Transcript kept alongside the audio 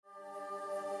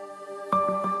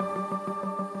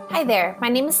Hi there, my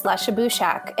name is Lesha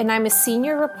Bushak, and I'm a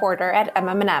senior reporter at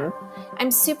MM&M. I'm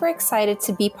super excited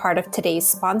to be part of today's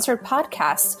sponsored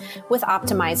podcast with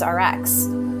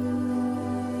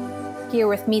OptimizeRx. Here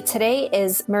with me today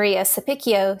is Maria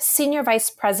Sapicchio, Senior Vice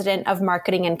President of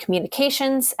Marketing and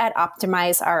Communications at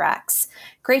OptimizeRx.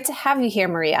 Great to have you here,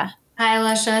 Maria. Hi,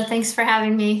 Lesha. Thanks for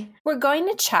having me. We're going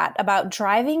to chat about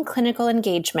driving clinical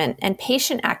engagement and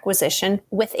patient acquisition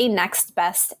with a next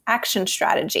best action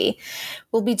strategy.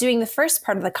 We'll be doing the first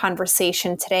part of the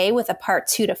conversation today with a part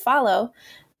 2 to follow,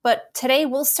 but today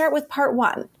we'll start with part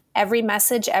 1, every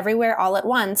message everywhere all at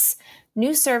once,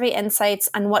 new survey insights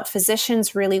on what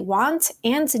physicians really want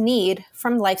and need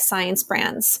from life science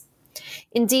brands.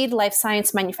 Indeed, life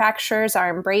science manufacturers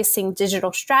are embracing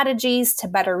digital strategies to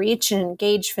better reach and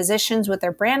engage physicians with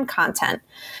their brand content.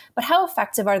 But how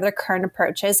effective are their current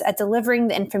approaches at delivering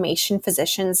the information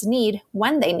physicians need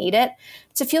when they need it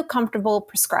to feel comfortable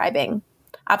prescribing?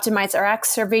 OptimizeRx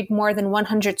surveyed more than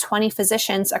 120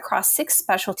 physicians across 6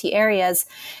 specialty areas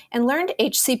and learned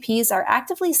HCPs are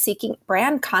actively seeking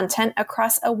brand content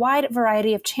across a wide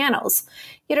variety of channels,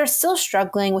 yet are still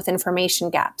struggling with information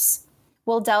gaps.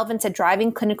 We'll delve into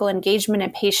driving clinical engagement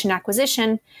and patient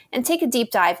acquisition and take a deep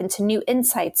dive into new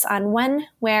insights on when,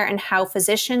 where, and how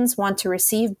physicians want to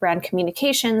receive brand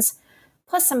communications,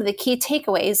 plus some of the key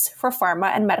takeaways for pharma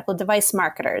and medical device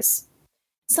marketers.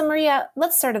 So Maria,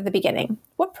 let's start at the beginning.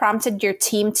 What prompted your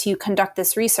team to conduct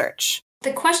this research?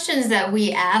 The questions that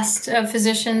we asked of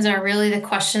physicians are really the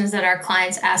questions that our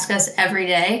clients ask us every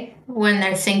day when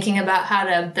they're thinking about how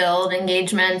to build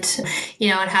engagement,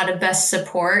 and how to best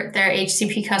support their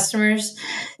HCP customers.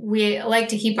 We like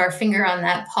to keep our finger on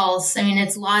that pulse. I mean,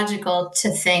 it's logical to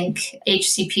think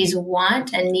HCPs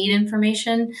want and need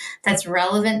information that's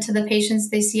relevant to the patients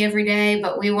they see every day,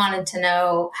 but we wanted to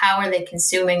know, how are they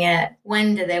consuming it?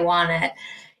 When do they want it?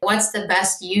 What's the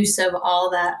best use of all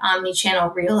that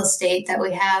omni-channel real estate that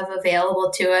we have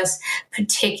available to us,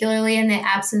 particularly in the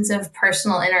absence of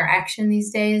personal interaction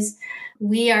these days?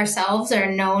 We ourselves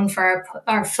are known for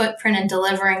our footprint in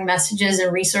delivering messages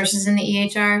and resources in the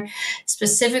EHR,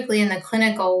 specifically in the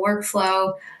clinical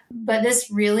workflow. But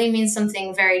this really means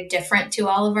something very different to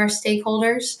all of our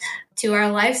stakeholders. To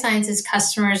our life sciences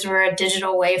customers, we're a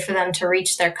digital way for them to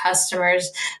reach their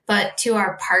customers. But to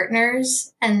our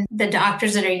partners and the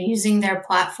doctors that are using their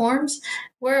platforms,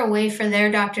 we're a way for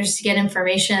their doctors to get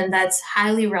information that's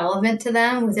highly relevant to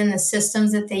them within the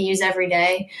systems that they use every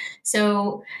day.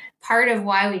 So part of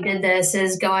why we did this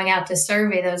is going out to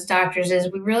survey those doctors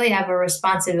is we really have a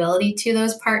responsibility to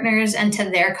those partners and to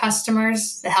their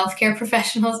customers, the healthcare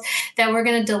professionals, that we're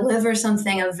going to deliver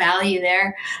something of value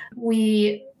there.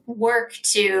 We work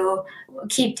to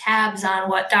keep tabs on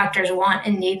what doctors want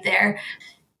and need there.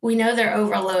 We know they're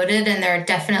overloaded, and there are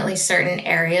definitely certain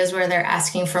areas where they're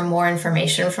asking for more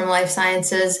information from life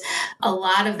sciences. A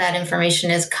lot of that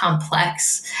information is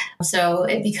complex. So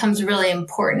it becomes really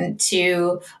important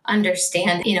to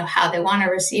understand, how they want to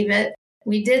receive it.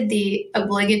 We did the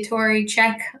obligatory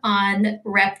check on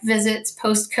rep visits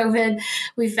post-COVID.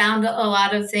 We found a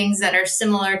lot of things that are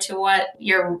similar to what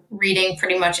you're reading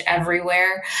pretty much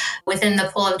everywhere. Within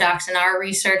the pool of docs in our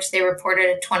research, they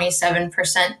reported a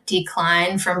 27%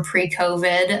 decline from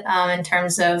pre-COVID in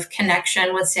terms of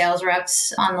connection with sales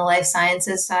reps on the life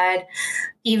sciences side.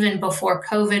 Even before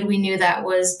COVID, we knew that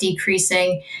was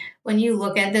decreasing. When you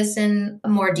look at this in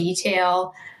more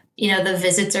detail, the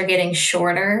visits are getting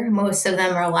shorter. Most of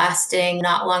them are lasting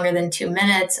not longer than 2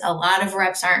 minutes. A lot of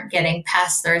reps aren't getting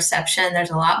past the reception.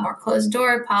 There's a lot more closed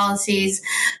door policies.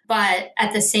 But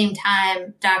at the same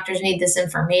time, doctors need this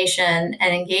information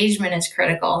and engagement is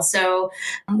critical. So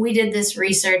we did this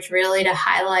research really to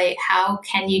highlight how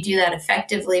can you do that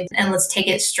effectively? And let's take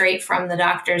it straight from the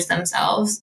doctors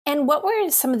themselves. And what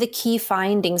were some of the key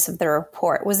findings of the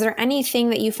report? Was there anything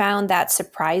that you found that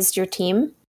surprised your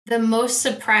team? The most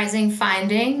surprising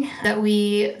finding that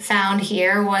we found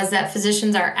here was that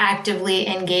physicians are actively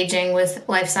engaging with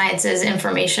life sciences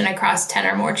information across 10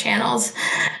 or more channels.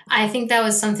 I think that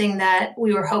was something that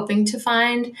we were hoping to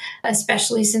find,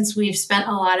 especially since we've spent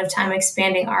a lot of time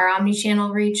expanding our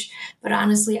omni-channel reach. But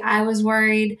honestly, I was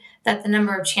worried that the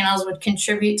number of channels would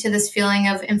contribute to this feeling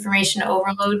of information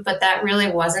overload, but that really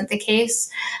wasn't the case.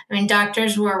 I mean,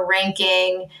 doctors were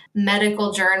ranking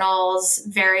medical journals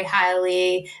very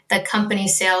highly. The company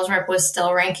sales rep was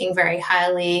still ranking very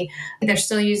highly. They're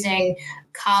still using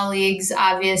colleagues,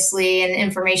 obviously, and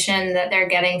information that they're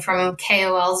getting from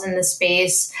KOLs in the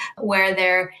space, where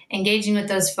they're engaging with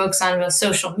those folks on both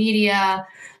social media.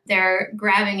 They're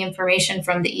grabbing information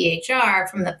from the EHR,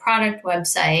 from the product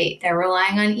website. They're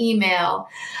relying on email.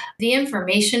 The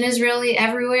information is really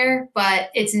everywhere,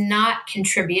 but it's not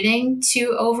contributing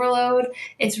to overload.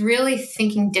 It's really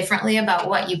thinking differently about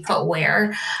what you put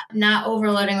where, not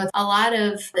overloading with a lot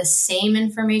of the same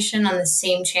information on the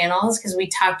same channels, because we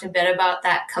talked a bit about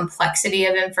that complexity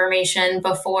of information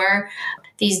before.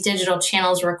 These digital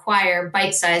channels require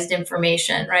bite-sized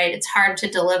information, right? It's hard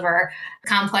to deliver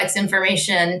complex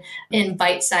information in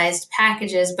bite-sized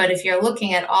packages. But if you're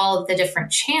looking at all of the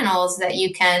different channels that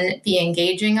you can be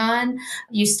engaging on,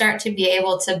 you start to be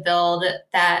able to build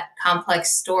that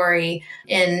complex story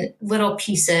in little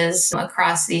pieces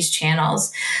across these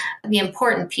channels. The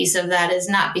important piece of that is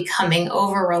not becoming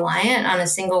over-reliant on a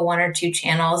single one or two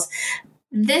channels.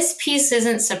 This piece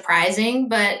isn't surprising,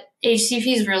 but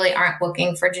HCPs really aren't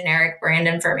looking for generic brand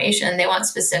information. They want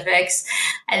specifics.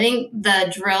 I think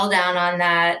the drill down on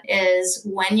that is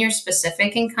when you're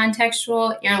specific and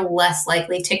contextual, you're less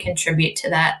likely to contribute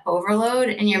to that overload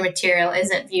and your material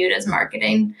isn't viewed as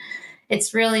marketing.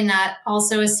 It's really not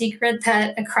also a secret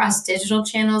that across digital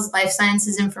channels, life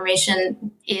sciences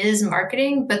information is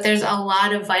marketing, but there's a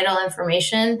lot of vital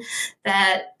information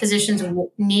that physicians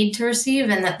need to receive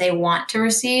and that they want to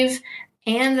receive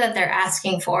and that they're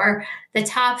asking for. The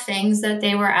top things that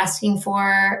they were asking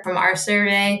for from our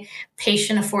survey: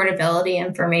 patient affordability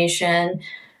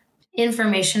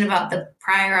information about the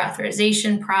prior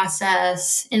authorization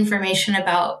process, information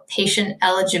about patient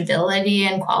eligibility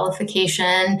and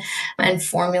qualification, and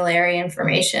formulary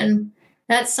information.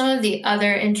 That's some of the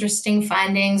other interesting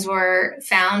findings were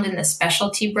found in the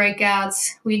specialty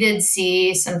breakouts. We did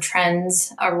see some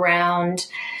trends around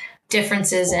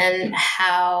differences in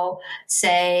how,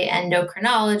 say,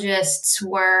 endocrinologists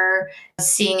were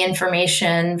seeing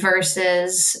information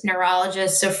versus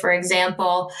neurologists. So, for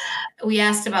example, we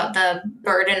asked about the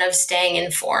burden of staying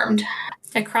informed.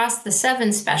 Across the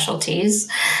 7 specialties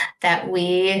that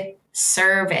we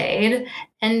surveyed,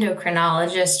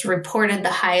 endocrinologists reported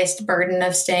the highest burden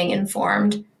of staying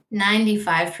informed.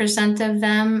 95% of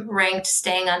them ranked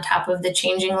staying on top of the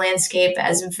changing landscape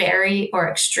as very or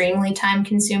extremely time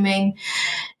consuming.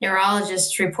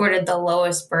 Neurologists reported the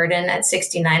lowest burden at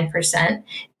 69%.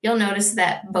 You'll notice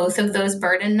that both of those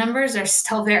burden numbers are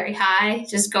still very high,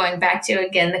 just going back to,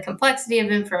 again, the complexity of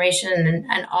information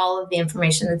and all of the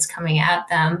information that's coming at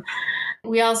them.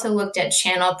 We also looked at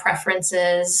channel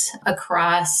preferences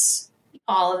across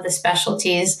all of the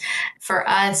specialties. For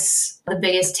us, the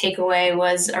biggest takeaway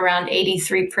was around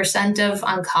 83% of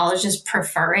oncologists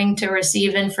preferring to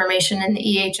receive information in the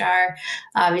EHR.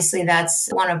 Obviously, that's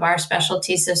one of our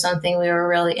specialties, so something we were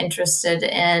really interested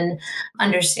in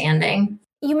understanding.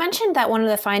 You mentioned that one of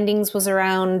the findings was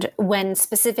around when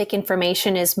specific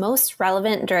information is most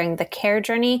relevant during the care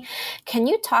journey. Can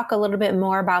you talk a little bit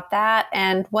more about that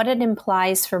and what it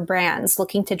implies for brands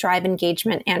looking to drive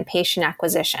engagement and patient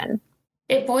acquisition?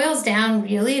 It boils down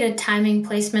really to timing,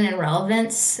 placement, and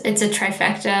relevance. It's a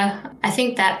trifecta. I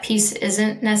think that piece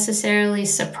isn't necessarily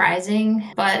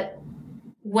surprising, but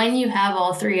when you have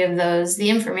all 3 of those, the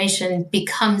information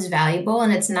becomes valuable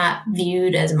and it's not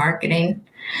viewed as marketing.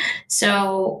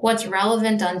 So what's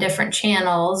relevant on different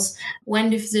channels?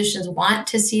 When do physicians want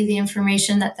to see the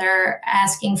information that they're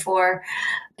asking for?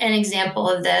 An example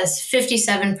of this,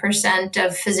 57%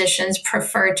 of physicians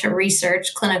prefer to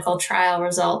research clinical trial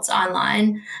results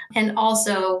online. And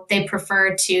also they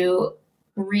prefer to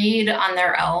read on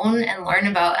their own and learn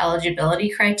about eligibility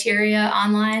criteria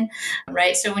online,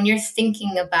 right? So when you're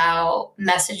thinking about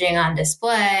messaging on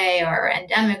display or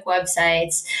endemic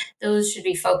websites, those should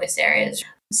be focus areas.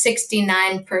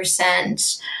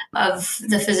 69% of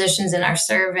the physicians in our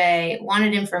survey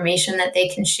wanted information that they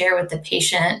can share with the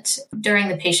patient during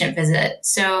the patient visit.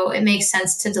 So it makes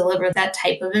sense to deliver that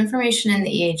type of information in the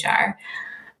EHR.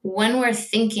 When we're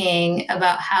thinking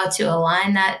about how to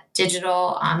align that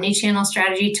digital omni-channel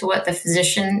strategy to what the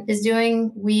physician is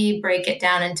doing, we break it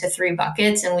down into 3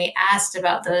 buckets, and we asked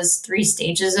about those 3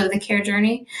 stages of the care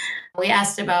journey. We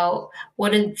asked about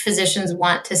what did physicians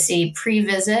want to see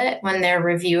pre-visit when they're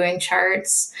reviewing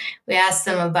charts. We asked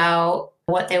them about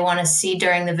what they want to see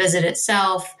during the visit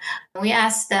itself. We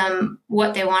asked them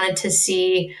what they wanted to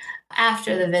see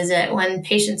after the visit when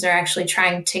patients are actually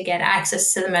trying to get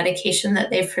access to the medication that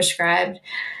they've prescribed.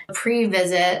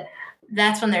 Pre-visit,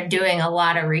 that's when they're doing a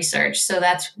lot of research. So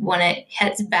that's when it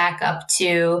heads back up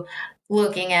to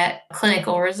looking at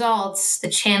clinical results, the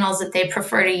channels that they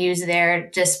prefer to use there,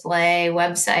 display,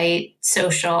 website,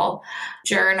 social,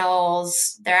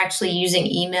 journals. They're actually using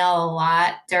email a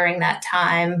lot during that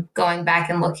time, going back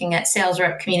and looking at sales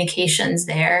rep communications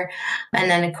there. And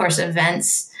then, of course,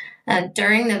 events.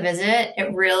 During the visit,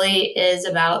 it really is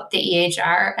about the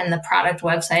EHR and the product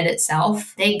website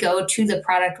itself. They go to the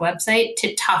product website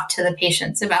to talk to the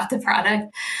patients about the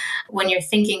product. When you're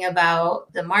thinking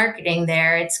about the marketing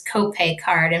there, it's copay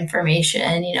card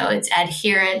information, it's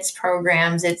adherence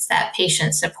programs, it's that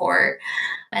patient support.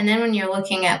 And then when you're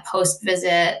looking at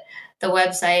post-visit, the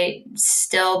website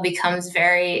still becomes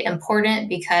very important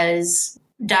because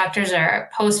doctors are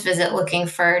post-visit looking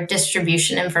for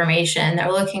distribution information.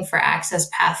 They're looking for access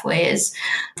pathways.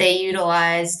 They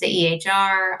utilize the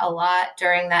EHR a lot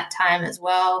during that time as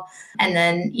well. And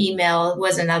then email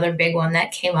was another big one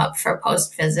that came up for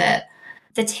post-visit.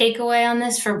 The takeaway on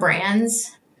this for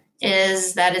brands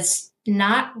is that it's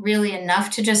not really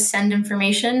enough to just send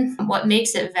information. What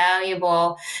makes it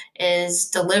valuable is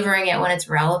delivering it when it's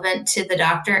relevant to the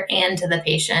doctor and to the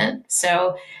patient.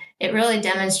 So it really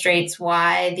demonstrates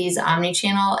why these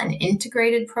omnichannel and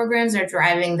integrated programs are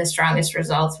driving the strongest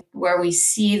results, where we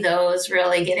see those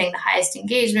really getting the highest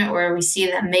engagement, where we see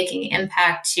them making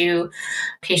impact to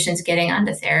patients getting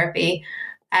onto therapy.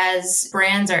 As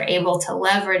brands are able to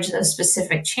leverage those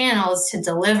specific channels to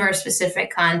deliver specific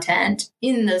content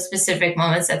in those specific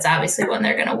moments, that's obviously when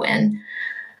they're going to win.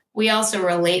 We also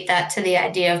relate that to the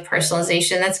idea of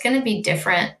personalization. That's going to be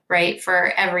different, right,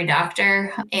 for every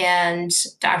doctor and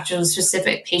doctors with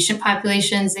specific patient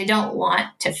populations. They don't want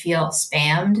to feel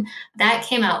spammed. That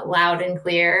came out loud and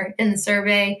clear in the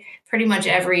survey. Pretty much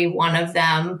every one of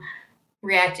them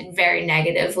reacted very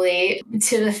negatively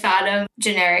to the thought of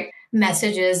generic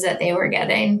messages that they were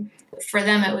getting. For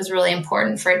them, it was really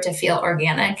important for it to feel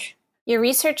organic. Your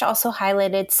research also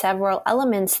highlighted several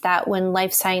elements that, when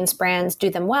life science brands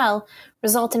do them well,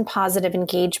 result in positive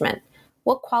engagement.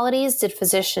 What qualities did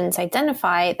physicians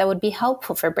identify that would be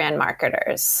helpful for brand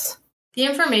marketers? The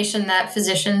information that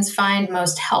physicians find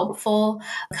most helpful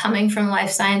coming from life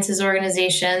sciences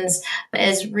organizations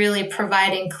is really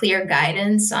providing clear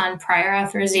guidance on prior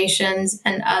authorizations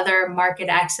and other market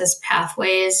access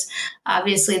pathways.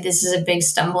 Obviously, this is a big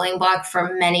stumbling block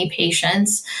for many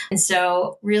patients. And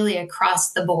so really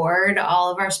across the board,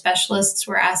 all of our specialists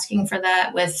were asking for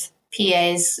that, with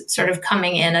PAs sort of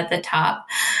coming in at the top.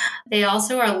 They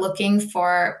also are looking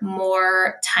for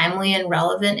more timely and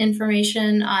relevant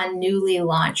information on newly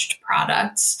launched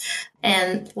products.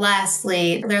 And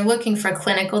lastly, they're looking for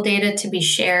clinical data to be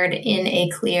shared in a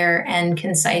clear and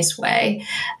concise way.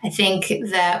 I think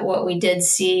that what we did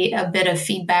see a bit of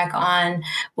feedback on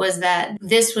was that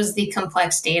this was the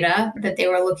complex data that they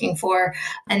were looking for,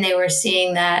 and they were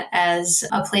seeing that as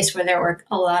a place where there were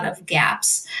a lot of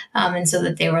gaps, and so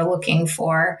that they were looking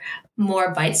for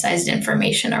more bite-sized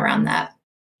information around that.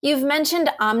 You've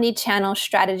mentioned omni-channel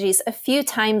strategies a few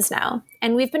times now,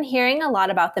 and we've been hearing a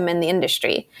lot about them in the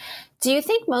industry. Do you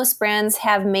think most brands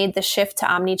have made the shift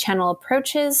to omni-channel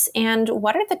approaches, and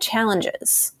what are the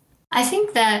challenges? I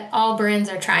think that all brands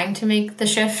are trying to make the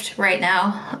shift right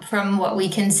now, from what we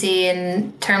can see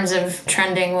in terms of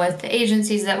trending with the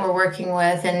agencies that we're working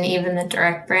with and even the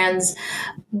direct brands.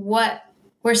 What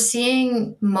we're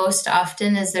seeing most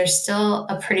often is there's still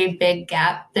a pretty big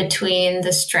gap between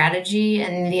the strategy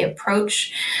and the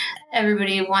approach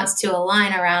everybody wants to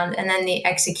align around, and then the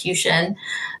execution.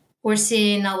 We're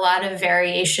seeing a lot of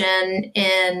variation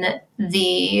in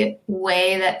the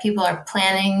way that people are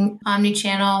planning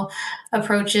omnichannel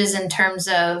approaches in terms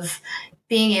of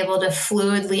being able to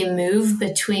fluidly move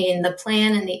between the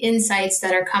plan and the insights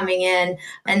that are coming in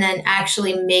and then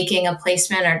actually making a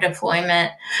placement or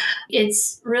deployment.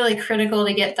 It's really critical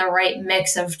to get the right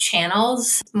mix of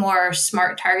channels, more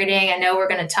smart targeting. I know we're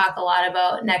going to talk a lot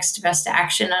about next best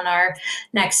action on our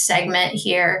next segment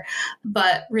here,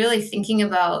 but really thinking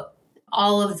about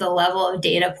all of the level of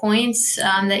data points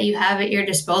that you have at your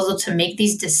disposal to make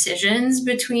these decisions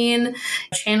between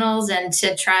channels and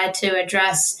to try to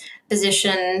address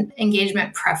physician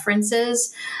engagement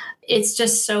preferences. It's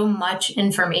just so much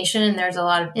information, and there's a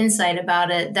lot of insight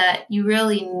about it, that you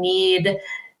really need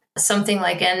something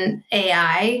like an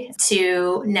AI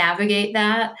to navigate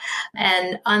that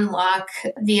and unlock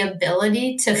the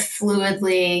ability to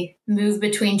fluidly move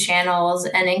between channels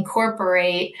and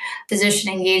incorporate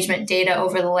physician engagement data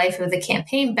over the life of the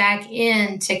campaign back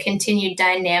in to continue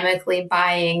dynamically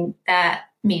buying that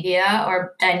media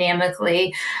or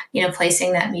dynamically,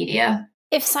 placing that media.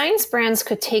 If science brands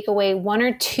could take away one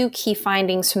or two key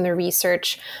findings from the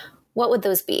research, what would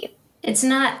those be? It's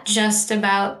not just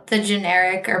about the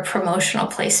generic or promotional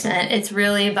placement. It's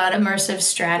really about immersive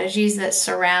strategies that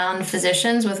surround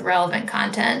physicians with relevant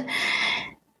content.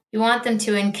 You want them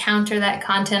to encounter that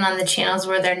content on the channels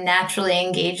where they're naturally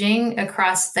engaging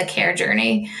across the care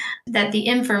journey, that the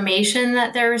information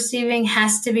that they're receiving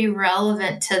has to be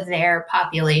relevant to their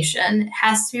population, it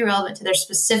has to be relevant to their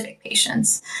specific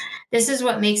patients. This is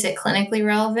what makes it clinically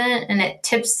relevant, and it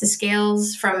tips the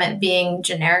scales from it being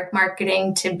generic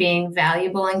marketing to being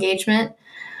valuable engagement.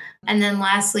 And then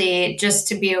lastly, just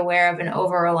to be aware of an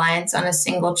over-reliance on a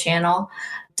single channel,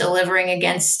 delivering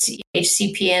against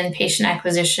HCP and patient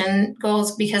acquisition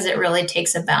goals, because it really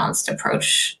takes a balanced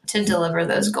approach to deliver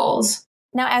those goals.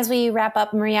 Now, as we wrap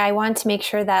up, Maria, I want to make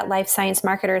sure that life science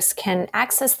marketers can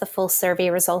access the full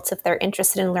survey results if they're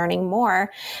interested in learning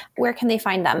more. Where can they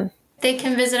find them? They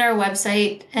can visit our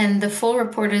website, and the full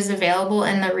report is available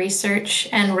in the research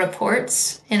and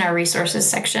reports in our resources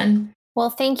section. Well,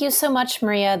 thank you so much,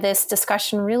 Maria. This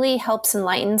discussion really helps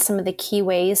enlighten some of the key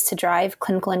ways to drive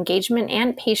clinical engagement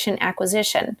and patient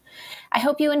acquisition. I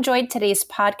hope you enjoyed today's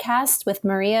podcast with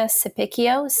Maria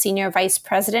Cipicchio, Senior Vice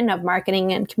President of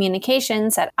Marketing and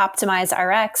Communications at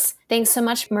OptimizeRx. Thanks so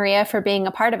much, Maria, for being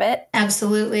a part of it.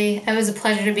 Absolutely. It was a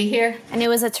pleasure to be here. And it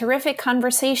was a terrific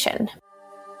conversation.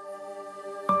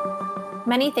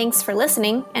 Many thanks for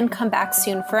listening, and come back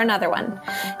soon for another one.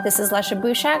 This is Lesha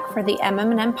Bushak for the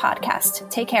MM&M Podcast.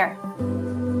 Take care.